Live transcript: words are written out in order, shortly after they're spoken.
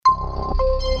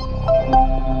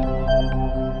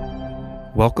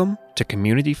Welcome to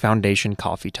Community Foundation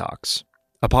Coffee Talks,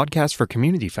 a podcast for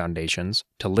community foundations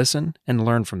to listen and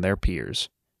learn from their peers.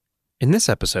 In this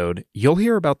episode, you'll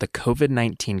hear about the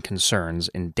COVID-19 concerns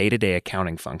in day-to-day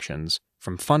accounting functions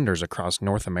from funders across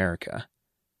North America.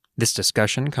 This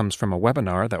discussion comes from a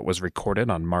webinar that was recorded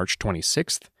on March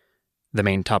 26th. The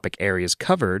main topic areas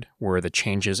covered were the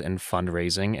changes in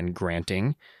fundraising and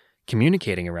granting,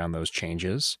 communicating around those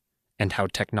changes, and how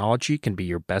technology can be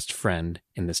your best friend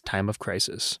in this time of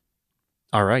crisis.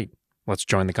 All right, let's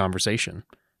join the conversation.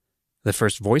 The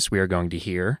first voice we are going to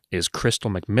hear is Crystal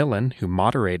McMillan, who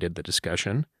moderated the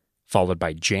discussion, followed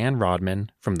by Jan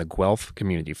Rodman from the Guelph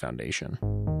Community Foundation.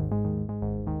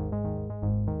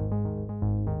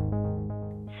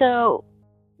 So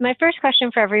my first question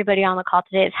for everybody on the call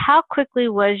today is, how quickly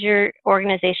was your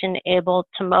organization able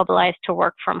to mobilize to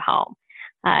work from home?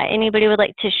 Anybody would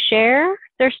like to share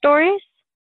their stories?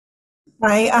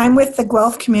 Hi, I'm with the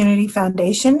Guelph Community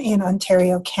Foundation in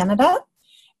Ontario, Canada.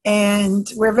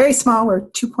 And we're very small. We're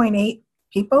 2.8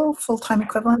 people, full-time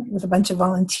equivalent, with a bunch of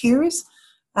volunteers.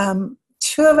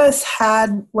 Two of us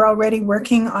were already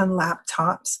working on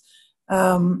laptops,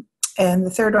 and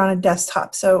the third on a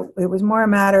desktop. So it was more a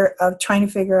matter of trying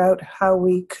to figure out how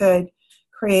we could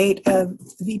create a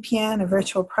VPN, a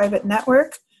virtual private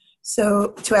network,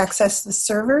 so to access the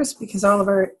servers, because all of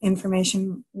our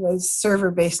information was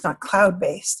server-based, not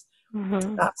cloud-based.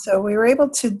 Mm-hmm. So we were able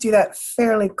to do that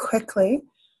fairly quickly.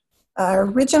 Our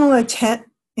original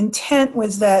intent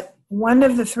was that one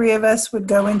of the three of us would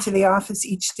go into the office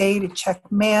each day to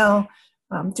check mail,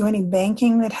 do any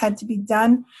banking that had to be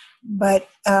done. But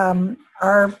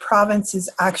our province is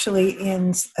actually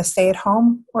in a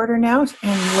stay-at-home order now,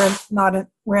 and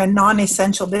we're a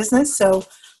non-essential business, so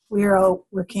we're all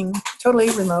working totally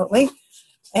remotely,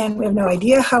 and we have no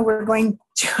idea how we're going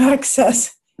to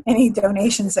access any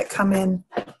donations that come in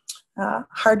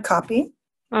hard copy.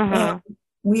 Mm-hmm. And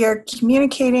we are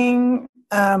communicating.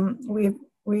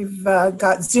 We've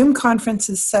got Zoom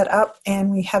conferences set up,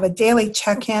 and we have a daily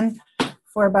check-in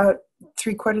for about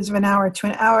 3/4 of an hour to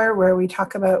an hour, where we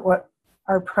talk about what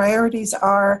our priorities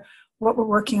are, what we're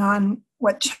working on,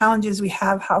 what challenges we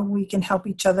have, how we can help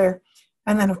each other.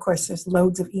 And then, of course, there's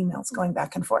loads of emails going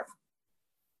back and forth.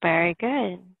 Very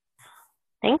good.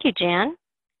 Thank you, Jan.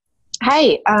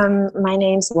 Hi, my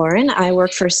name's Lauren. I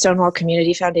work for Stonewall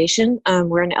Community Foundation.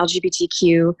 We're an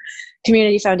LGBTQ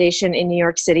community foundation in New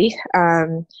York City.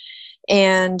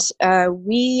 And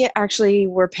we actually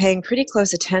were paying pretty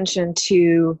close attention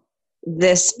to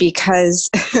this because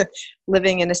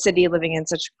living in a city, living in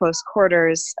such close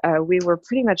quarters, we were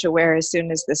pretty much aware as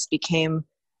soon as this became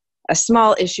a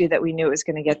small issue that we knew it was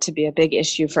going to get to be a big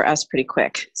issue for us pretty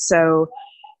quick. So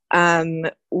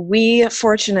we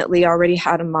fortunately already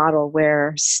had a model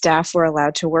where staff were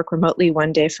allowed to work remotely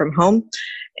one day from home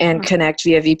and connect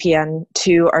via VPN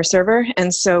to our server.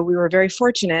 And so we were very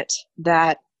fortunate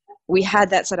that we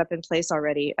had that set up in place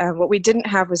already. What we didn't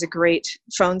have was a great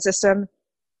phone system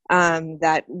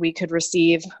that we could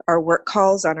receive our work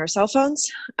calls on our cell phones.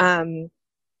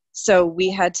 So we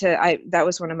had to, that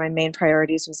was one of my main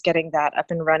priorities, was getting that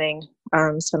up and running.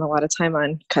 Spent a lot of time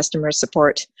on customer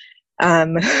support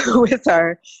with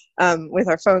our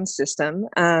phone system.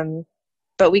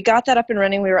 But we got that up and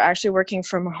running. We were actually working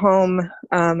from home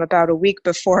about a week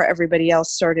before everybody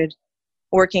else started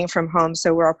working from home.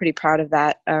 So we're all pretty proud of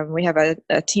that. We have a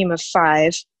team of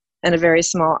 5 and a very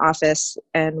small office.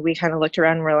 And we kind of looked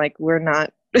around and we're like, we're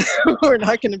not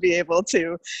going to be able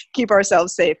to keep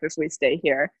ourselves safe if we stay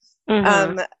here.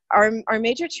 Mm-hmm. Our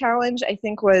major challenge, I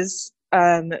think, was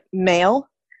mail.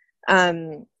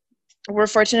 We're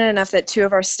fortunate enough that 2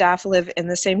 of our staff live in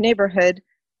the same neighborhood,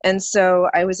 and so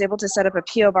I was able to set up a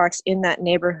P.O. box in that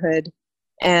neighborhood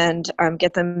and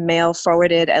get the mail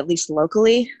forwarded, at least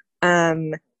locally.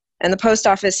 And the post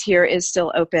office here is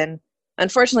still open.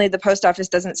 Unfortunately, the post office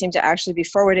doesn't seem to actually be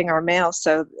forwarding our mail,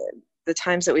 so the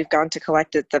times that we've gone to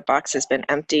collect it, the box has been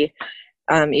empty,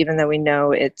 even though we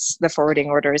know the forwarding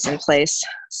order is in place.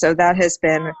 So that has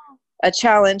been a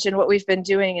challenge. And what we've been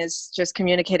doing is just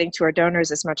communicating to our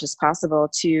donors as much as possible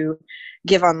to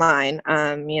give online.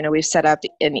 We've set up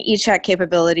an e-check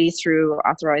capability through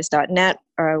authorize.net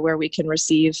where we can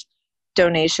receive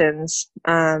donations.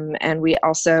 And we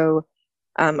also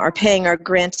are paying our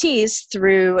grantees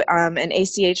through an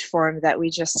ACH form that we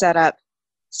just set up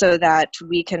so that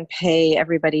we can pay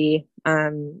everybody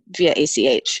via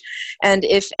ACH. And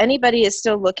if anybody is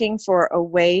still looking for a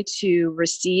way to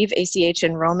receive ACH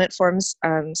enrollment forms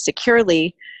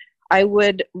securely, I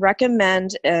would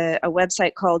recommend a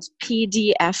website called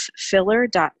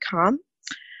pdffiller.com.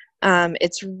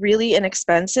 It's really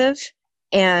inexpensive,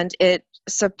 and it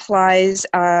supplies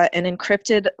an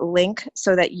encrypted link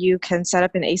so that you can set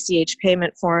up an ACH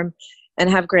payment form and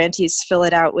have grantees fill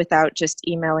it out without just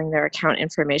emailing their account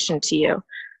information to you.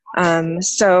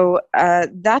 So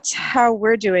that's how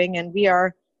we're doing, and we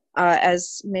are,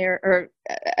 as Governor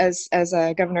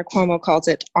Cuomo calls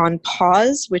it, on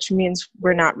pause, which means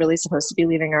we're not really supposed to be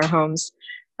leaving our homes.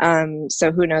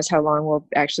 So who knows how long we'll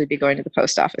actually be going to the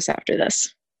post office after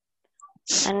this.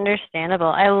 Understandable.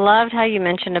 I loved how you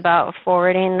mentioned about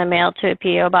forwarding the mail to a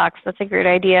PO box. That's a great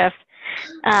idea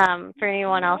for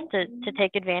anyone else to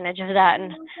take advantage of that,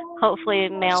 and hopefully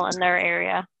mail in their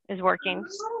area is working.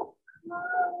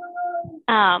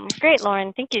 Great,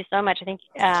 Lauren. Thank you so much. I think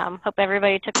hope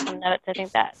everybody took some notes. I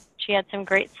think that she had some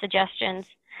great suggestions.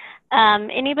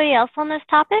 Anybody else on this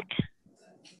topic?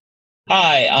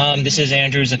 Hi, this is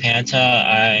Andrew Zapanta.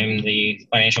 I'm the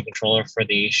financial controller for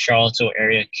the Charlottesville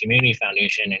Area Community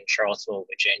Foundation in Charlottesville,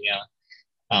 Virginia.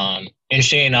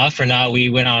 Interesting enough, for now, we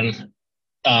went on,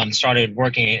 started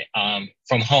working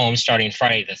from home starting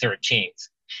Friday the 13th.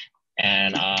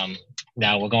 And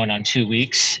now we're going on 2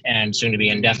 weeks and soon to be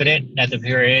indefinite at the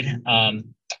period.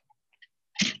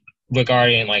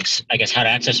 Regarding, like, I guess, how to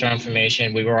access our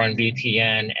information, we were on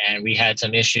VPN and we had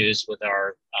some issues with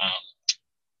our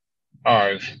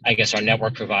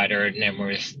network provider, and then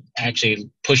we're actually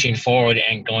pushing forward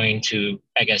and going to,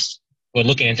 we're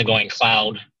looking into going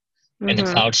cloud, into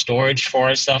cloud storage for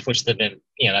our stuff, which has been,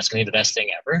 that's going to be the best thing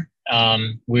ever.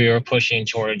 We are pushing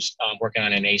towards working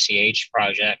on an ACH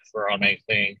project for automatic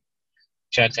clearing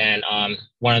checks, and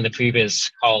one of the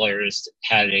previous callers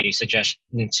had a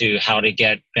suggestion to how to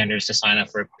get vendors to sign up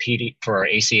for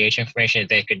ACH information.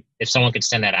 If someone could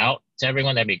send that out to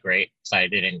everyone, that'd be great, because I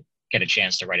didn't get a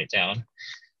chance to write it down.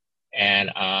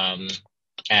 And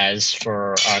as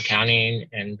for our accounting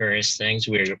and various things,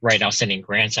 we're right now sending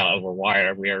grants out over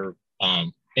wire. We're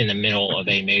in the middle of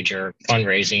a major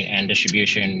fundraising and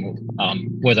distribution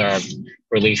with our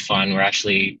relief fund. We're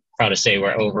actually proud to say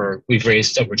we've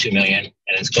raised over $2 million,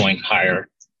 and it's going higher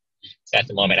at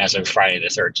the moment as of Friday the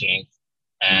 13th.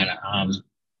 And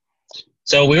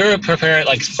so we were prepared,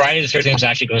 like Friday the 13th was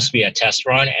actually going to be a test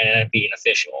run and ended up being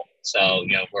official. So,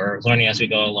 we're learning as we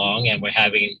go along, and we're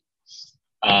having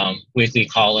weekly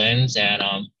call-ins, and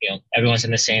everyone's in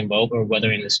the same boat. We're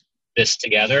weathering this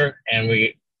together, and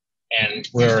we're,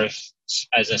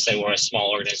 as I say, we're a small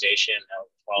organization of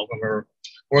 12, and we're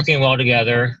working well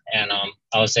together. And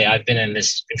I would say I've been in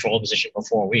this control position for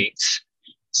 4 weeks,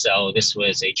 so this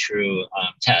was a true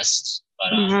test. But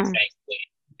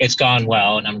thankfully, it's gone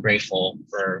well, and I'm grateful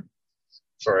for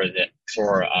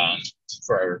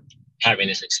having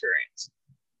this experience.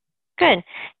 Good.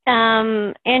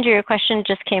 Andrew, a question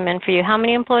just came in for you. How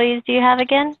many employees do you have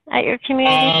again at your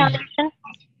community foundation?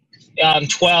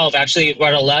 12. Actually, we're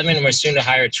at 11, and we're soon to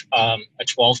hire a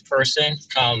 12th person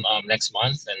come next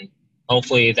month, and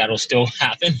hopefully that'll still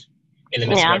happen in the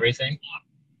midst of everything.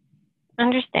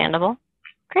 Understandable.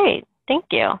 Great. Thank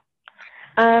you.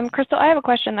 Crystal, I have a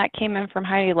question that came in from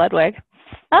Heidi Ludwig.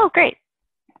 Oh, great.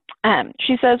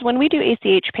 She says, when we do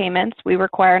ACH payments, we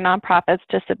require nonprofits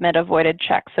to submit a voided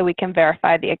check so we can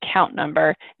verify the account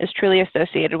number is truly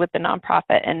associated with the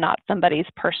nonprofit and not somebody's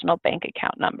personal bank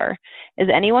account number. Is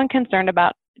anyone concerned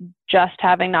about just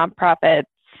having nonprofits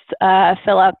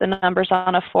fill out the numbers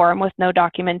on a form with no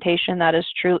documentation that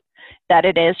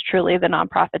it is truly the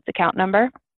nonprofit's account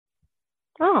number?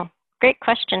 Oh, great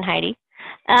question, Heidi.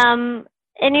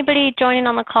 Anybody joining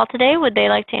on the call today, would they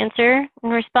like to answer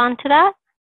and respond to that?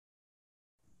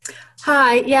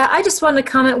 Hi, yeah, I just wanted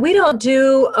to comment. We don't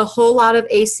do a whole lot of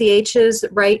ACHs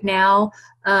right now,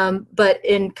 but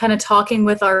in kind of talking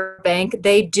with our bank,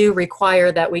 they do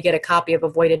require that we get a copy of a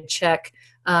voided check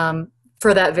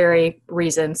for that very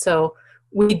reason. So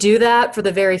we do that for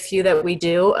the very few that we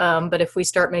do, but if we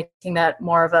start making that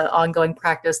more of an ongoing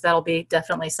practice, that'll be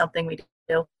definitely something we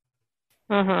do.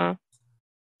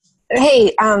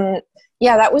 Hey,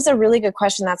 yeah, that was a really good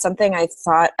question. That's something I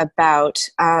thought about.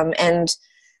 And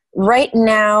right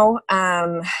now,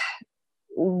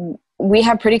 we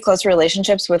have pretty close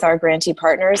relationships with our grantee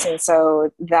partners, and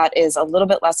so that is a little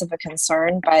bit less of a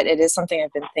concern, but it is something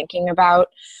I've been thinking about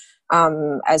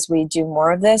as we do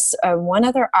more of this. One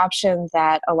other option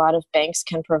that a lot of banks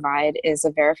can provide is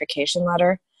a verification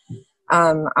letter.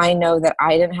 I know that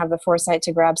I didn't have the foresight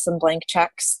to grab some blank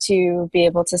checks to be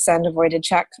able to send a voided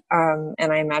check, and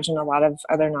I imagine a lot of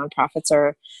other nonprofits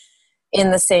are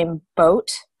in the same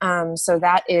boat. So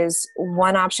that is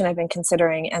one option I've been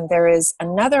considering. And there is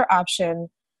another option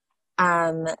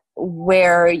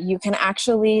where you can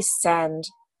actually send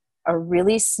a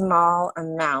really small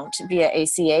amount via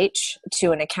ACH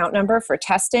to an account number for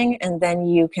testing, and then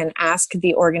you can ask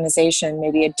the organization,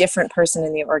 maybe a different person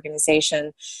in the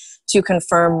organization, to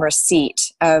confirm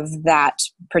receipt of that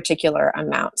particular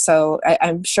amount. So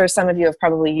I'm sure some of you have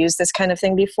probably used this kind of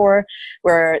thing before,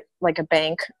 where like a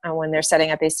bank, when they're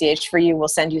setting up ACH for you, will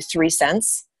send you 3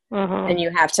 cents. And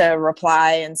you have to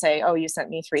reply and say, oh, you sent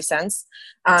me 3 cents.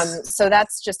 So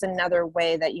that's just another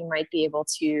way that you might be able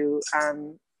to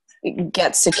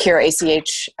get secure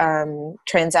ACH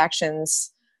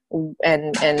transactions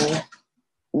and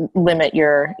limit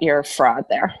your fraud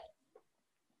there.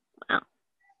 Wow.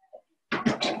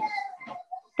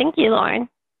 Thank you, Lauren.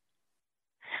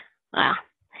 Wow.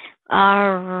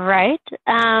 All right.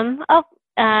 Let's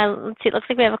see. It looks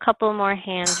like we have a couple more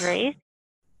hands raised.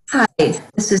 Hi,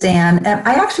 this is Anne.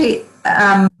 I actually,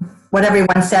 what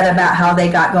everyone said about how they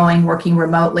got going working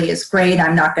remotely is great.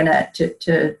 I'm not going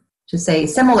to say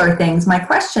similar things. My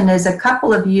question is, a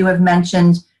couple of you have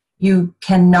mentioned you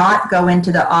cannot go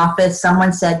into the office.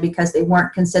 Someone said because they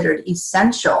weren't considered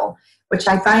essential, which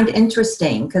I find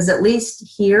interesting, because at least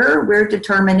here we're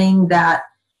determining that,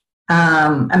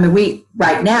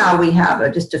 right now we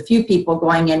have just a few people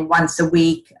going in once a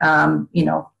week,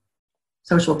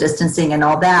 social distancing and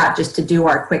all that, just to do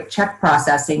our quick check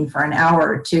processing for an hour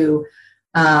or two.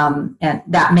 And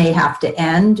that may have to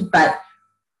end, but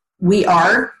we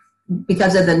are,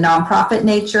 because of the nonprofit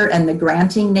nature and the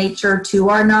granting nature to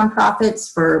our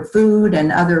nonprofits for food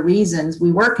and other reasons,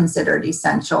 we were considered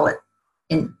essential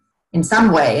in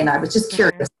some way. And I was just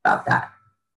curious about that.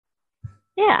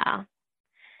 Yeah.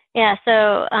 Yeah,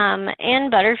 so Ann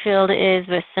Butterfield is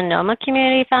with Sonoma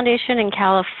Community Foundation in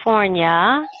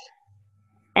California.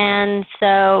 And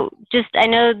so I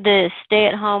know the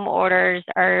stay-at-home orders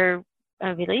are,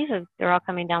 I believe, they're all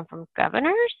coming down from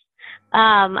governors.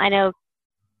 I know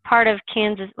part of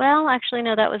Kansas, well, actually,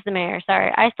 no, that was the mayor.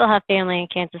 Sorry, I still have family in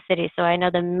Kansas City, so I know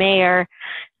the mayor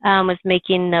was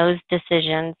making those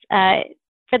decisions.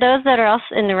 For those that are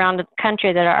also around the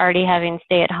country that are already having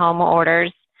stay-at-home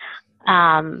orders,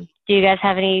 do you guys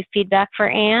have any feedback for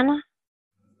Anne?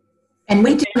 And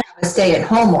we do have a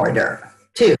stay-at-home order,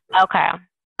 too. Okay.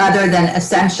 Other than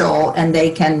essential, and they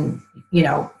can,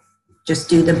 just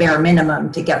do the bare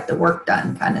minimum to get the work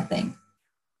done kind of thing.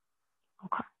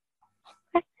 Okay.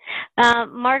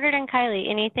 Margaret and Kylie,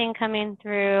 anything coming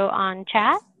through on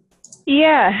chat?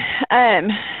 Yeah.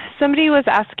 Somebody was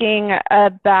asking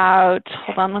about,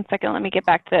 hold on one second, let me get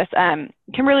back to this.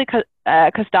 Kimberly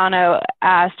Costano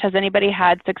asked, has anybody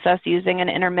had success using an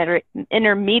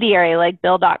intermediary like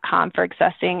Bill.com for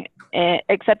accepting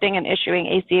and issuing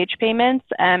ACH payments?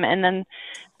 And then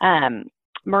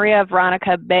Maria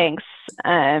Veronica Banks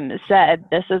said,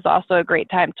 this is also a great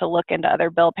time to look into other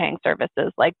bill paying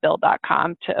services like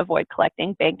Bill.com to avoid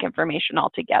collecting bank information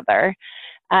altogether.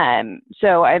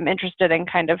 So I'm interested in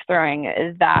kind of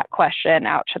throwing that question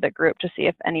out to the group to see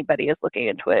if anybody is looking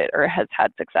into it or has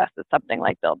had success with something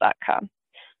like Bill.com.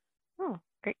 Oh,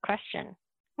 great question.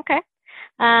 Okay.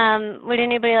 Would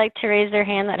anybody like to raise their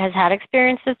hand that has had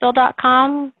experience with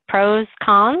Bill.com? Pros,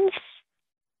 cons?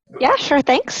 Yeah, sure,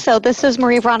 thanks. So this is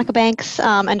Maria Veronica Banks,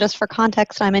 and just for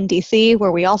context, I'm in DC,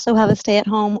 where we also have a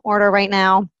stay-at-home order right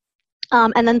now.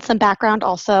 And then some background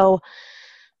also,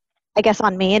 I guess,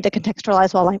 on me and to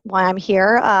contextualize why I'm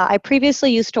here. I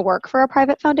previously used to work for a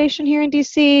private foundation here in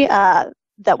DC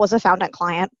that was a Foundant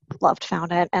client, loved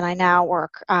Foundant, and I now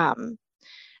work at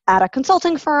a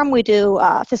consulting firm. We do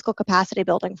fiscal capacity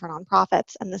building for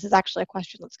nonprofits, and this is actually a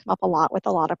question that's come up a lot with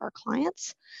a lot of our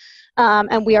clients.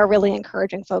 And we are really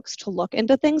encouraging folks to look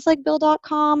into things like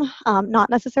Bill.com, not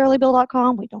necessarily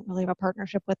Bill.com. We don't really have a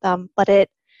partnership with them, but it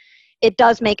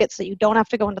does make it so you don't have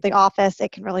to go into the office.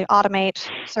 It can really automate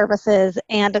services,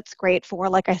 and it's great for,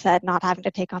 like I said, not having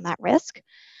to take on that risk.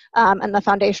 And the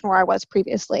foundation where I was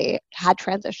previously had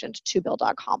transitioned to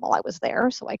Bill.com while I was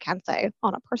there, so I can say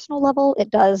on a personal level,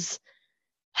 it does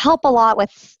help a lot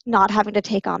with not having to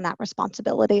take on that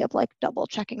responsibility of like double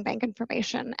checking bank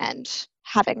information and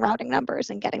having routing numbers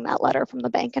and getting that letter from the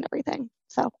bank and everything.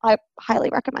 So I highly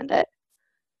recommend it.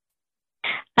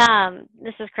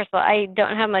 This is Crystal. I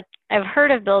don't have much. I've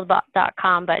heard of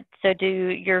Build.com, but so do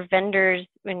your vendors,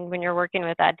 when you're working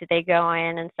with that, do they go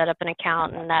in and set up an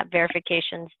account and that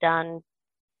verification's done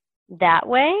that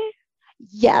way?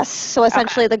 Yes. So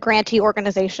essentially the grantee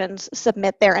organizations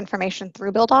submit their information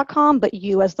through Bill.com, but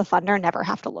you as the funder never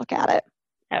have to look at it.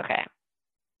 Okay.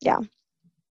 Yeah.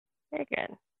 Very good.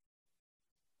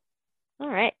 All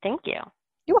right. Thank you.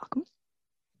 You're welcome.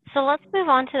 So let's move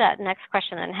on to that next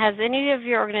question then. Has any of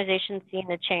your organizations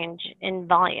seen a change in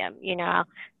volume?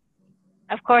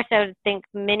 of course, I would think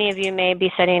many of you may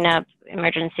be setting up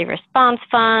emergency response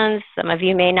funds. Some of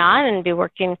you may not and be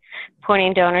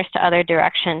pointing donors to other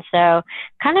directions. So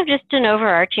kind of just an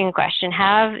overarching question.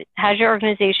 Has your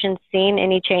organization seen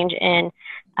any change in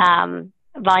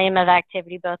volume of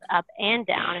activity both up and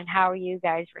down, and how are you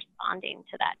guys responding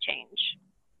to that change?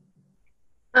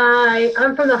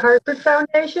 I'm from the Hartford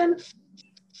Foundation,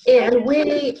 and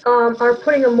we are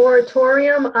putting a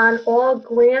moratorium on all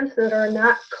grants that are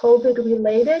not COVID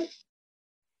related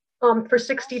for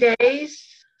 60 days.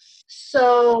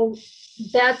 So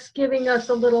that's giving us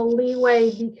a little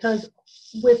leeway because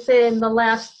within the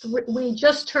last, we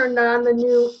just turned on the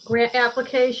new grant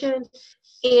application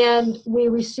and we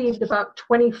received about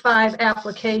 25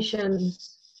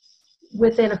 applications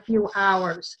within a few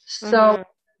hours. So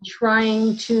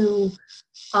trying to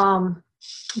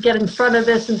get in front of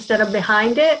this instead of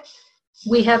behind it.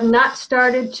 We have not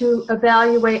started to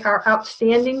evaluate our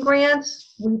outstanding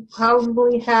grants. We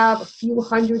probably have a few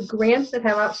hundred grants that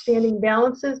have outstanding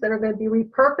balances that are going to be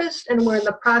repurposed, and we're in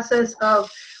the process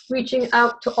of reaching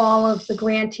out to all of the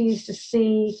grantees to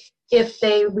see if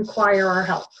they require our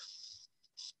help.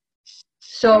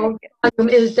 So volume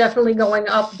is definitely going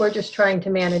up. We're just trying to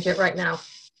manage it right now.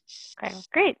 Okay,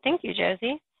 great. Thank you,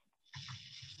 Josie.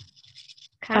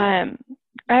 Okay.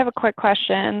 I have a quick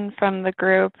question from the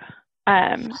group.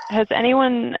 Has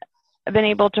anyone been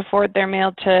able to forward their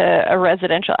mail to a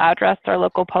residential address? Our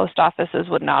local post offices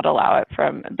would not allow it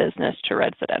from business to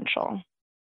residential.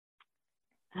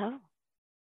 Oh,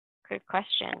 good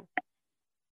question.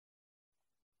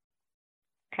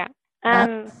 Okay.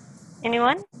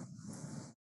 Anyone?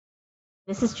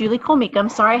 This is Julie Colmeek. I'm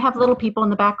sorry I have little people in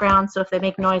the background, so if they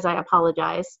make noise, I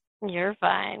apologize. You're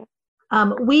fine.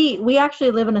 We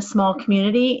actually live in a small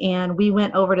community, and we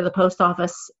went over to the post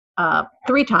office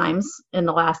 3 times in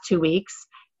the last 2 weeks.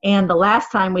 And the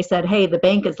last time we said, hey, the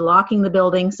bank is locking the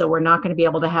building, so we're not going to be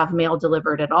able to have mail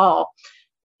delivered at all.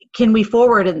 Can we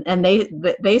forward? And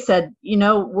they said, you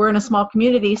know, we're in a small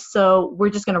community, so we're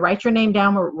just going to write your name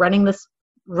down. We're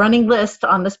running list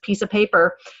on this piece of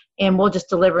paper, and we'll just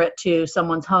deliver it to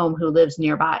someone's home who lives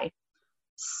nearby.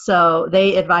 So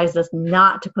they advised us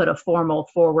not to put a formal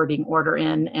forwarding order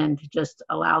in and to just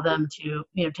allow them to,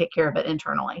 you know, take care of it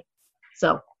internally.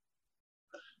 So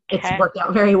it's worked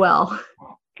out very well.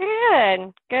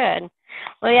 Good.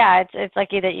 Well, yeah, it's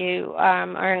lucky that you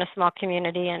are in a small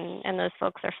community and those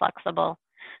folks are flexible.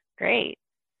 Great.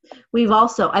 We've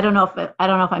also, I don't know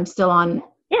if I'm still on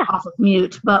off of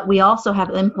mute, but we also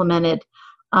have implemented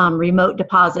remote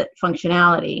deposit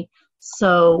functionality.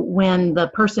 So when the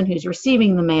person who's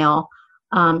receiving the mail,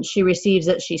 she receives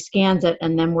it, she scans it,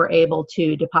 and then we're able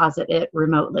to deposit it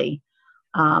remotely.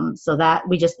 So that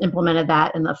we just implemented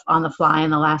that on the fly in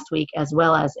the last week, as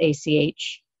well as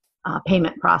ACH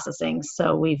payment processing.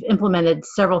 So we've implemented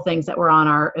several things that were on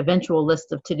our eventual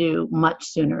list of to do much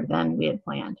sooner than we had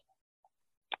planned.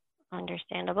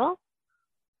 Understandable.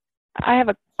 I have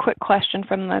a quick question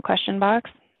from the question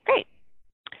box. Great.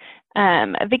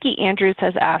 Vicki Andrews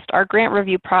has asked, our grant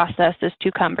review process is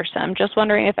too cumbersome. Just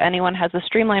wondering if anyone has a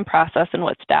streamlined process and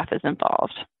what staff is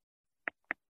involved.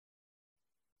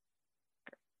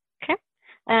 Okay.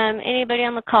 Anybody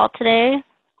on the call today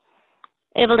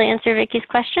able to answer Vicki's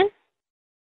question?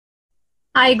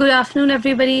 Hi, good afternoon,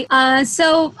 everybody.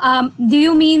 Do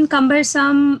you mean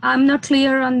cumbersome? I'm not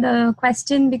clear on the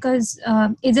question because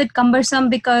is it cumbersome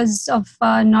because of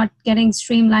not getting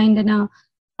streamlined in a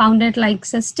Foundant-like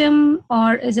system,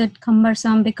 or is it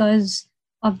cumbersome because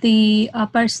of the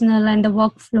personnel and the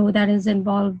workflow that is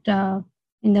involved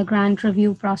in the grant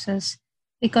review process?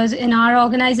 Because in our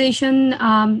organization,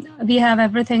 we have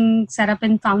everything set up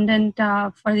in Foundant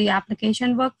for the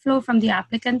application workflow from the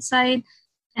applicant side.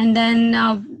 And then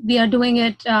we are doing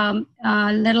it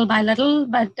little by little,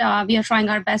 but we are trying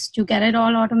our best to get it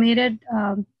all automated.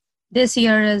 This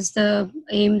year is the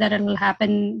aim that it will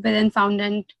happen within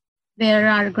Foundant, where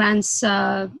our grants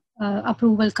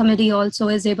approval committee also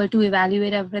is able to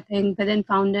evaluate everything within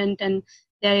Foundant, and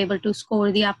they're able to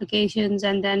score the applications,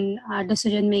 and then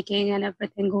decision making and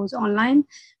everything goes online.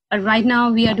 But right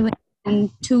now we are doing it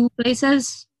in 2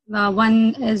 places.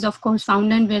 One is, of course,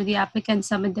 Foundant, where the applicants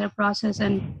submit their process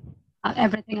and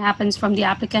everything happens from the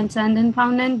applicant's end in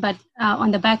Foundant. But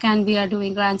on the back end, we are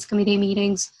doing grants committee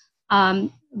meetings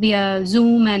via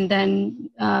Zoom, and then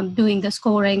doing the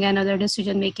scoring and other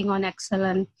decision making on Excel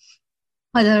and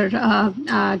other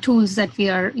tools that we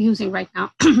are using right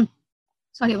now.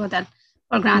 Sorry about that.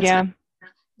 For grants. Yeah.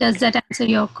 Does that answer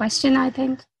your question, I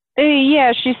think?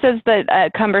 Yeah, she says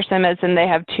that cumbersome as in they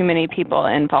have too many people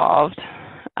involved.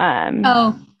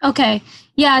 Oh, okay.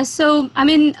 Yeah. So, I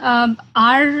mean,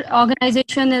 our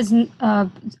organization's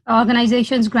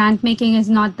grant making is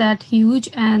not that huge,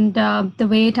 and the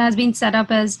way it has been set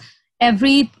up is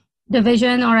every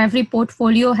division or every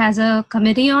portfolio has a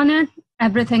committee on it.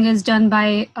 Everything is done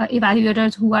by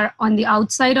evaluators who are on the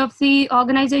outside of the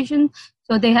organization,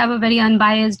 so they have a very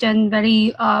unbiased and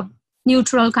very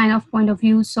neutral kind of point of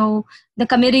view. So the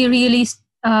committee really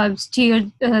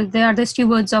they are the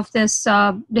stewards of this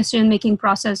decision-making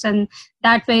process, and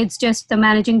that way it's just the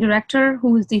managing director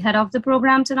who is the head of the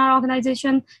programs in our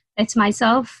organization. It's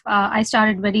myself. I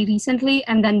started very recently,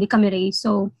 and then the committee.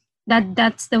 So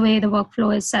that's the way the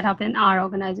workflow is set up in our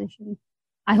organization.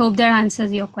 I hope that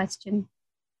answers your question.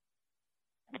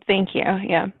 Thank you.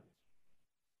 Yeah.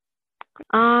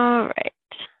 All right.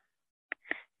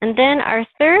 And then our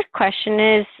third question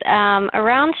is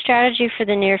around strategy for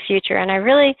the near future. And I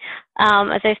really,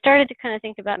 as I started to kind of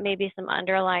think about maybe some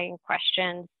underlying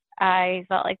questions, I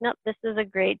felt like, nope, this is a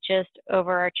great, just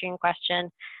overarching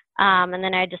question. And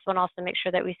then I just want to also make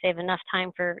sure that we save enough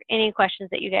time for any questions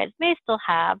that you guys may still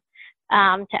have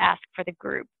to ask for the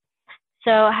group.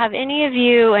 So have any of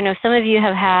you, I know some of you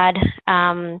have had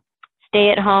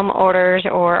stay-at-home orders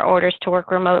or orders to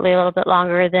work remotely a little bit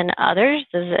longer than others,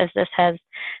 as this has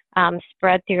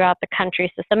spread throughout the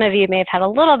country. So some of you may have had a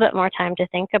little bit more time to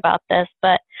think about this,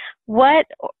 but what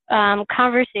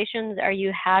conversations are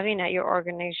you having at your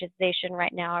organization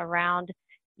right now around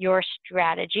your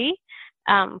strategy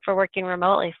for working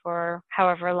remotely for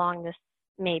however long this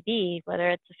may be, whether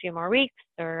it's a few more weeks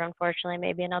or unfortunately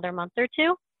maybe another month or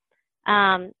two?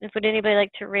 Would anybody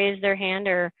like to raise their hand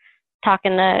or talk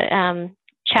in the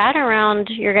chat around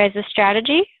your guys'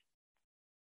 strategy?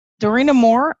 Dorena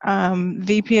Moore,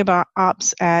 VP of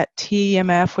Ops at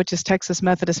TMF, which is Texas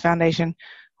Methodist Foundation.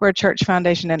 We're a church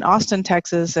foundation in Austin,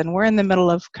 Texas, and we're in the middle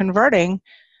of converting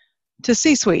to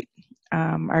C-Suite.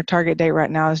 Our target date right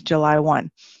now is July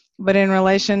 1. But in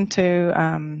relation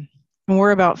to,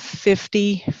 we're about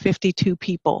 52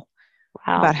 people.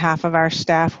 Wow. About half of our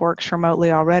staff works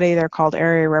remotely already. They're called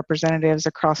area representatives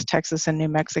across Texas and New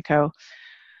Mexico.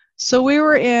 So we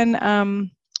were in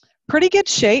pretty good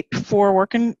shape for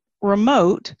working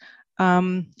remote,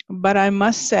 but I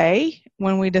must say,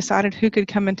 when we decided who could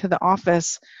come into the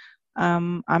office,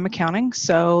 I'm accounting,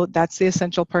 so that's the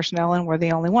essential personnel, and we're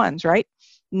the only ones, right?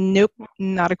 Nope,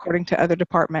 not according to other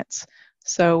departments.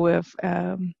 So if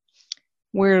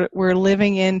we're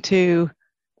living into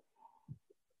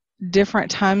different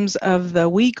times of the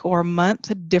week or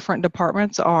month, different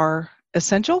departments are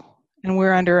essential, and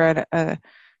we're under a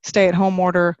stay-at-home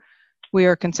order. We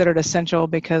are considered essential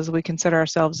because we consider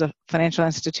ourselves a financial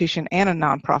institution and a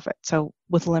nonprofit, so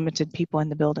with limited people in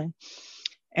the building.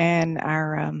 And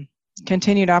our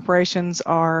continued operations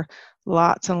are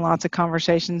lots and lots of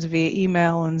conversations via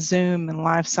email and Zoom and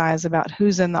LiveSize about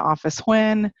who's in the office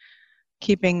when,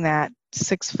 keeping that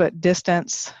 6-foot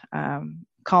distance,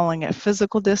 calling it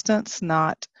physical distance,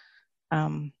 not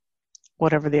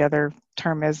whatever the other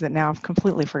term is that now I've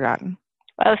completely forgotten.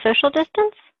 Oh, social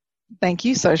distance? Thank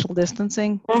you, social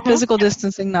distancing. Mm-hmm. Physical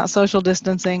distancing, not social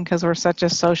distancing, because we're such a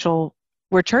social,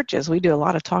 we're churches. We do a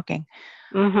lot of talking,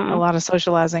 a lot of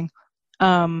socializing.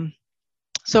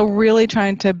 So really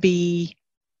trying to be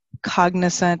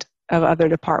cognizant of other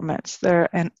departments.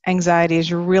 And anxiety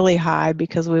is really high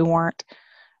because we weren't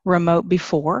remote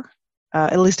before.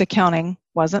 At least accounting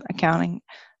wasn't. Accounting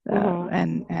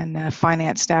and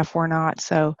finance staff were not.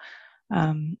 So,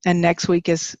 and next week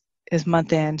is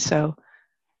month end. So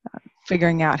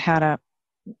figuring out how to,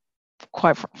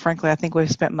 quite frankly, I think we've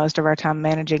spent most of our time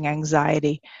managing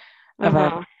anxiety of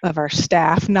our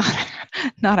staff, not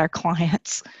our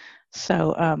clients.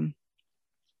 So,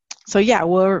 so yeah,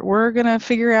 we're gonna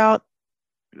figure out.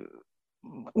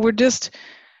 We're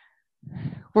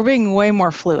being way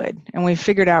more fluid, and we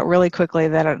figured out really quickly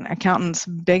that an accountant's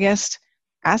biggest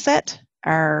asset,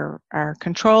 our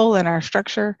control and our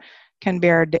structure, can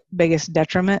be our biggest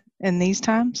detriment in these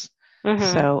times.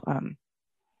 So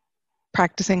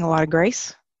practicing a lot of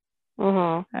grace,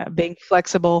 being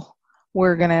flexible.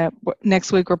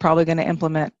 Next week we're probably gonna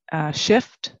implement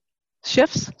shifts.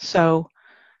 So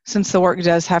since the work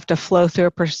does have to flow through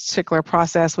a particular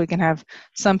process, we can have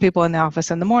some people in the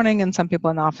office in the morning and some people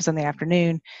in the office in the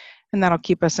afternoon, and that'll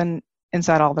keep us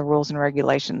inside all the rules and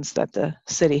regulations that the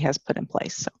city has put in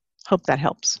place. So hope that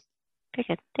helps. Very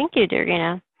good. Thank you,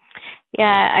 Dorena.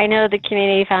 Yeah, I know the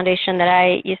community foundation that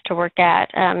I used to work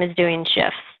at is doing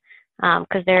shifts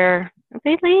because I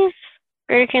believe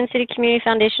Greater Kansas City Community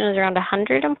Foundation is around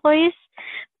 100 employees.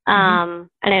 And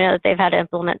I know that they've had to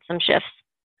implement some shifts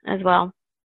as well.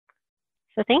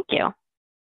 So thank you.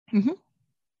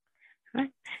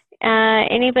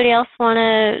 Anybody else want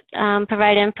to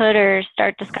provide input or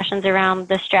start discussions around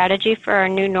the strategy for our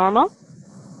new normal?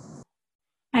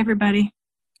 Hi, everybody.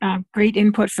 Great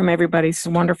input from everybody. It's a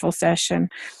wonderful session.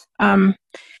 Up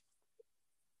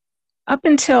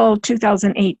until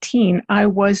 2018, I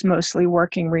was mostly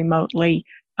working remotely.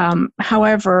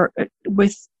 However,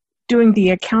 with doing the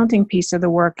accounting piece of the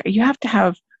work, you have to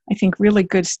have, I think, really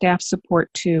good staff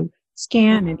support to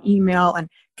scan and email and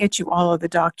get you all of the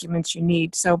documents you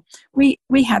need. So we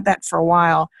had that for a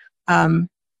while,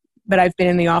 but I've been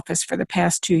in the office for the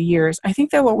past 2 years. I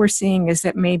think that what we're seeing is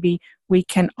that maybe we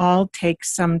can all take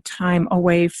some time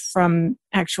away from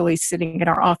actually sitting at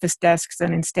our office desks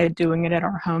and instead doing it at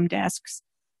our home desks.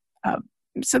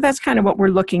 So that's kind of what we're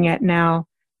looking at now,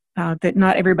 that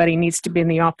not everybody needs to be in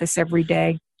the office every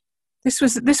day. This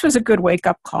was a good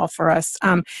wake-up call for us.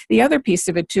 The other piece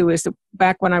of it, too, is that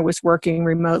back when I was working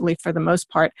remotely for the most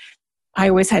part, I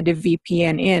always had to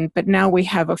VPN in, but now we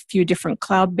have a few different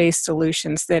cloud-based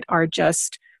solutions that are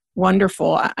just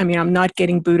wonderful. I mean, I'm not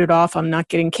getting booted off. I'm not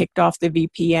getting kicked off the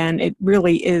VPN. It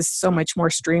really is so much more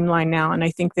streamlined now. And I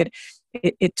think that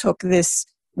it took this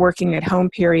working at home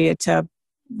period to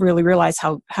really realize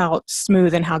how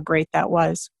smooth and how great that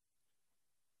was.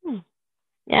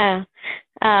 Yeah.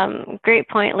 Great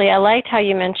point, Lee. I liked how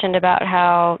you mentioned about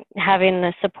how having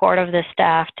the support of the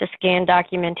staff to scan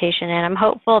documentation, and I'm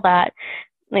hopeful that,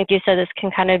 like you said, this can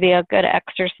kind of be a good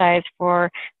exercise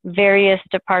for various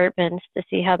departments to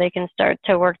see how they can start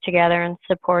to work together and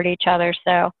support each other.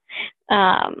 So,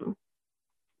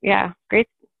 yeah, great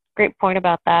point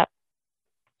about that.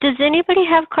 Does anybody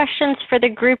have questions for the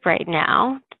group right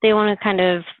now? Do they want to kind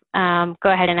of go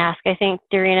ahead and ask? I think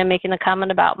Darina making the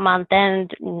comment about month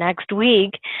end next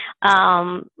week,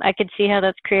 I could see how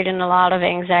that's creating a lot of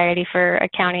anxiety for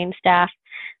accounting staff.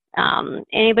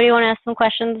 Anybody want to ask some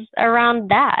questions around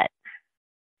that?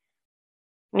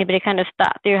 Anybody kind of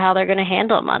thought through how they're going to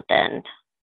handle month end?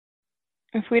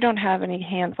 If we don't have any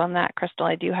hands on that, Crystal,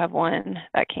 I do have one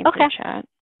that came through chat.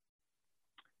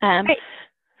 Great.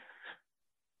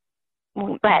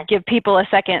 We'll give people a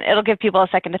second. It'll give people a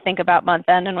second to think about month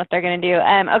end and what they're going to do.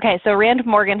 Okay, so Rand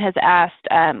Morgan has asked,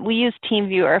 we use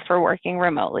TeamViewer for working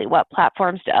remotely. What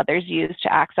platforms do others use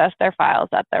to access their files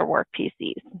at their work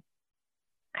PCs?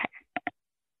 Okay.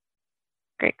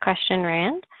 Great question,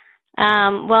 Rand.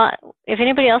 Well, if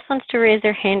anybody else wants to raise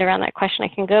their hand around that question,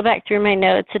 I can go back through my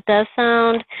notes. It does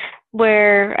sound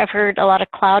where I've heard a lot of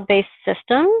cloud-based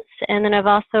systems, and then I've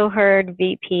also heard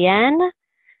VPN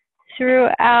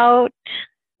throughout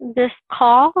this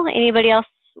call. Anybody else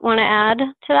want to add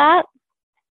to that?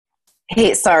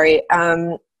 Hey, sorry.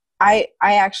 I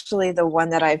actually, the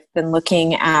one that I've been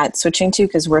looking at switching to,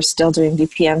 because we're still doing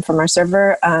VPN from our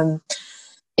server,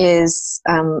 is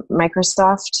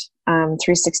Microsoft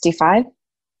 365.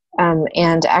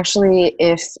 And actually,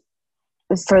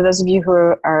 for those of you who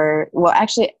are, well,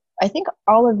 actually, I think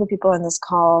all of the people in this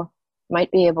call might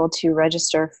be able to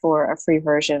register for a free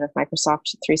version of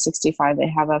Microsoft 365. They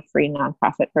have a free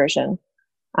nonprofit version.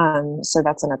 So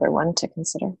that's another one to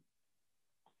consider.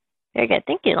 Very good.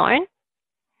 Thank you, Lauren.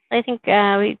 I think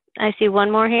I see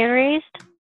one more hand raised.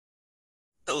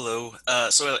 Hello.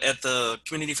 So at the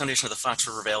Community Foundation of the Fox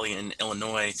River Valley in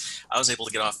Illinois, I was able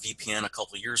to get off VPN a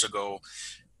couple of years ago.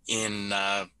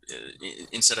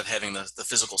 Instead of having the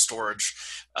physical storage,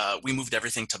 we moved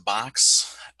everything to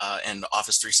Box and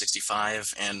Office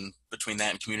 365, and between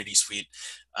that and Community Suite,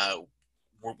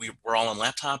 we're all on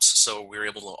laptops, so we were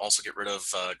able to also get rid of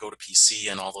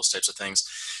GoToPC and all those types of things.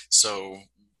 So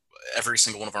every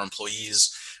single one of our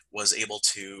employees was able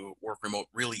to work remote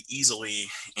really easily,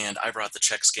 and I brought the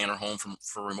check scanner home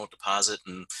for remote deposit,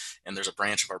 and there's a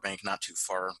branch of our bank not too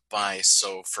far by.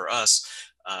 So for us,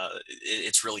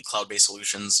 it's really cloud-based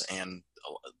solutions, and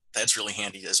that's really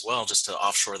handy as well, just to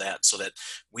offshore that so that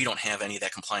we don't have any of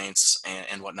that compliance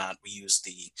and whatnot. We use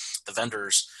the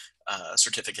vendors'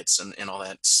 certificates and all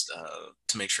that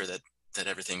to make sure that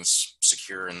everything's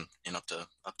secure and up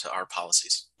to our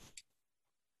policies.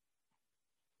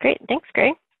 Great, thanks,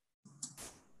 Greg.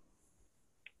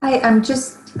 Hi, I'm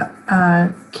just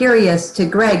curious to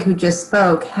Greg, who just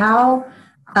spoke. How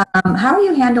are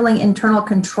you handling internal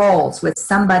controls with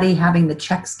somebody having the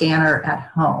check scanner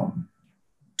at home?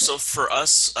 So for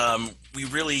us, we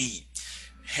really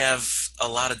have a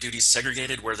lot of duties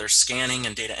segregated where there's scanning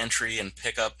and data entry and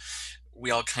pickup.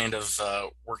 We all kind of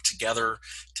work together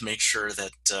to make sure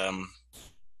that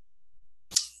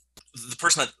the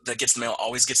person that gets the mail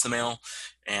always gets the mail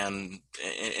and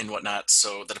whatnot.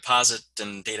 So the deposit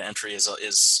and data entry are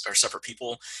separate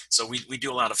people. So we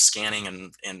do a lot of scanning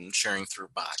and sharing through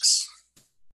Box.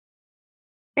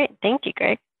 Great, thank you,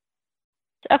 Greg.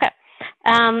 Okay.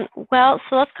 Well,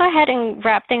 so let's go ahead and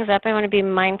wrap things up. I want to be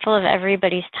mindful of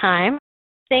everybody's time.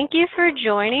 Thank you for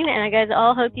joining, and I guys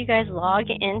all hope you guys log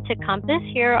into Compass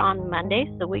here on Monday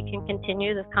so we can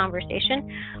continue this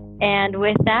conversation. And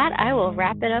with that, I will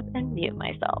wrap it up and mute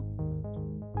myself.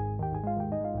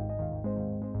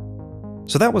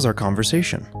 So that was our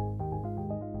conversation.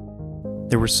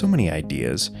 There were so many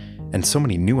ideas, and so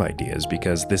many new ideas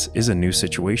because this is a new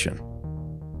situation.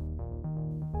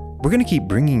 We're going to keep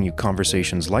bringing you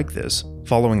conversations like this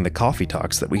following the coffee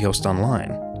talks that we host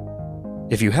online.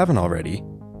 If you haven't already,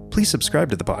 please subscribe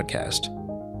to the podcast.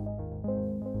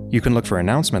 You can look for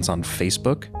announcements on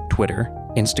Facebook, Twitter,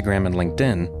 Instagram, and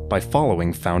LinkedIn by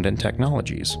following Foundant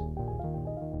Technologies.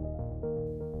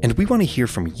 And we want to hear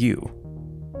from you.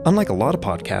 Unlike a lot of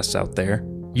podcasts out there,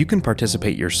 you can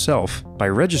participate yourself by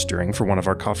registering for one of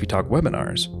our Coffee Talk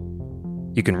webinars.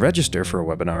 You can register for a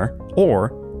webinar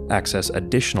or access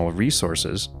additional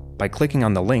resources by clicking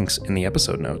on the links in the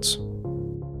episode notes.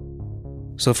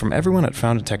 So from everyone at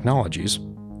Foundant Technologies,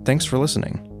 thanks for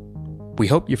listening. We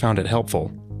hope you found it helpful,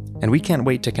 and we can't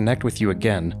wait to connect with you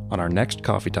again on our next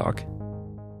Coffee Talk